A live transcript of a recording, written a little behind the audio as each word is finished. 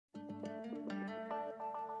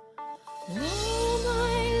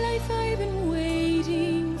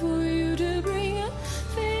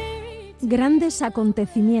Grandes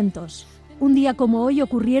acontecimientos. Un día como hoy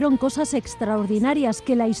ocurrieron cosas extraordinarias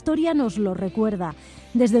que la historia nos lo recuerda.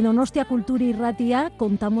 Desde Donostia Kultura Irratia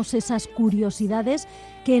contamos esas curiosidades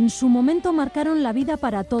que en su momento marcaron la vida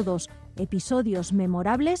para todos, episodios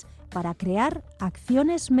memorables para crear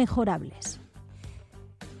acciones mejorables.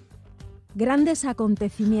 Grandes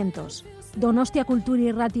acontecimientos. Donostia Kultura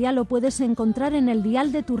Irratia lo puedes encontrar en el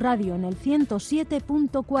dial de tu radio, en el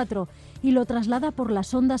 107.4, y lo traslada por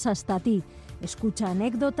las ondas hasta ti. Escucha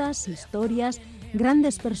anécdotas, historias,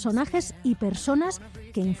 grandes personajes y personas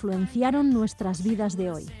que influenciaron nuestras vidas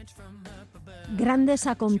de hoy. Grandes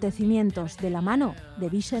acontecimientos, de la mano de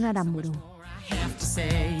Bixen Aramburu.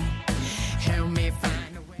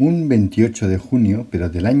 Un 28 de junio, pero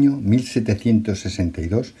del año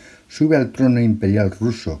 1762, sube al trono imperial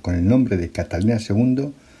ruso con el nombre de Catalina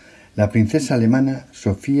II, la princesa alemana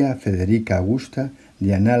Sofía Federica Augusta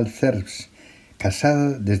de Anhalt-Zerbst,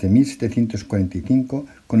 casada desde 1745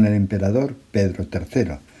 con el emperador Pedro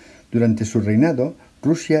III. Durante su reinado,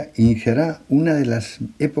 Rusia iniciará una de las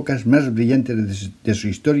épocas más brillantes de su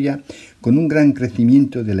historia, con un gran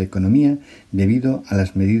crecimiento de la economía debido a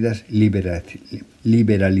las medidas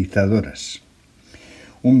liberalizadoras.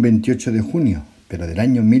 Un 28 de junio, pero del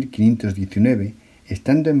año 1519,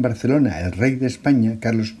 estando en Barcelona el rey de España,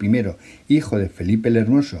 Carlos I, hijo de Felipe el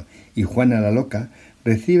Hermoso y Juana la Loca,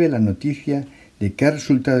 recibe la noticia de que ha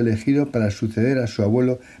resultado elegido para suceder a su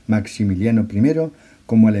abuelo Maximiliano I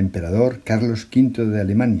como el emperador Carlos V de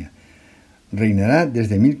Alemania. Reinará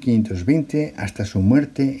desde 1520 hasta su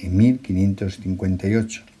muerte en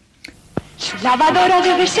 1558. Su lavadora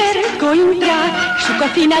debe ser Cointra, su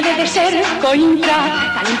cocina debe ser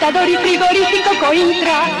Cointra, calentador y frigorífico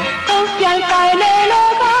Cointra, confianza en el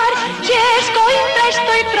hogar, si es Cointra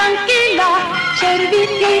estoy tranquila,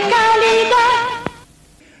 servicio y calidad.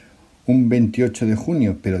 Un 28 de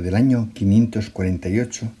junio, pero del año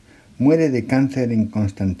 548, muere de cáncer en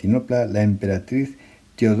Constantinopla la emperatriz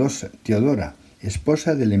Teodora,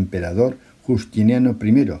 esposa del emperador Justiniano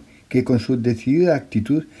I, que con su decidida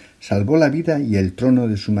actitud salvó la vida y el trono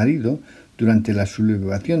de su marido durante la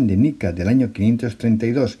sublevación de Nica del año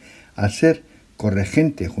 532. Al ser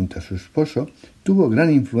corregente junto a su esposo, tuvo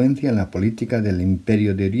gran influencia en la política del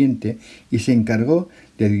Imperio de Oriente y se encargó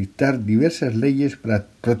de dictar diversas leyes para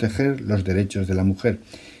proteger los derechos de la mujer.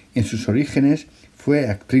 En sus orígenes fue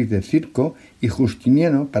actriz de circo y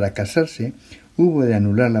Justiniano, para casarse, hubo de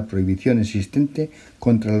anular la prohibición existente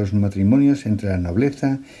contra los matrimonios entre la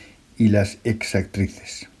nobleza y las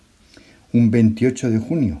exactrices. Un 28 de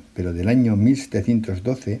junio, pero del año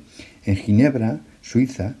 1712, en Ginebra,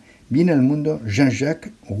 Suiza, viene al mundo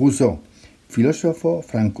Jean-Jacques Rousseau, filósofo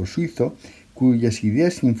franco-suizo cuyas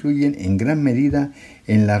ideas influyen en gran medida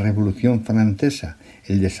en la Revolución Francesa,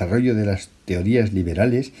 el desarrollo de las teorías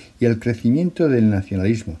liberales y el crecimiento del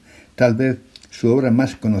nacionalismo. Tal vez su obra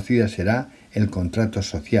más conocida será El contrato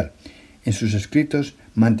social. En sus escritos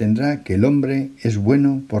mantendrá que el hombre es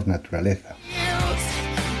bueno por naturaleza.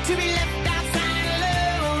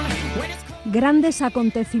 Grandes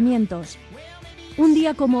acontecimientos. Un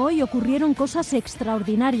día como hoy ocurrieron cosas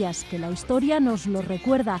extraordinarias que la historia nos lo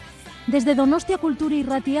recuerda. Desde Donostia Kultura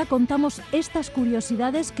Irratia contamos estas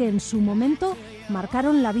curiosidades que en su momento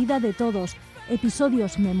marcaron la vida de todos,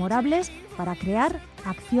 episodios memorables para crear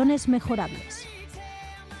acciones mejorables.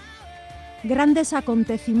 Grandes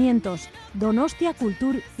acontecimientos, Donostia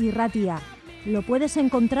Kultura Irratia. Lo puedes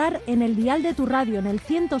encontrar en el dial de tu radio, en el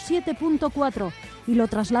 107.4, y lo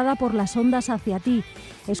traslada por las ondas hacia ti.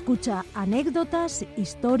 Escucha anécdotas,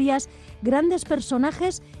 historias, grandes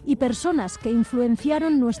personajes y personas que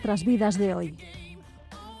influenciaron nuestras vidas de hoy.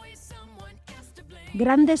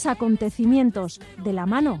 Grandes acontecimientos, de la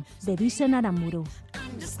mano de Bixen Aramburu.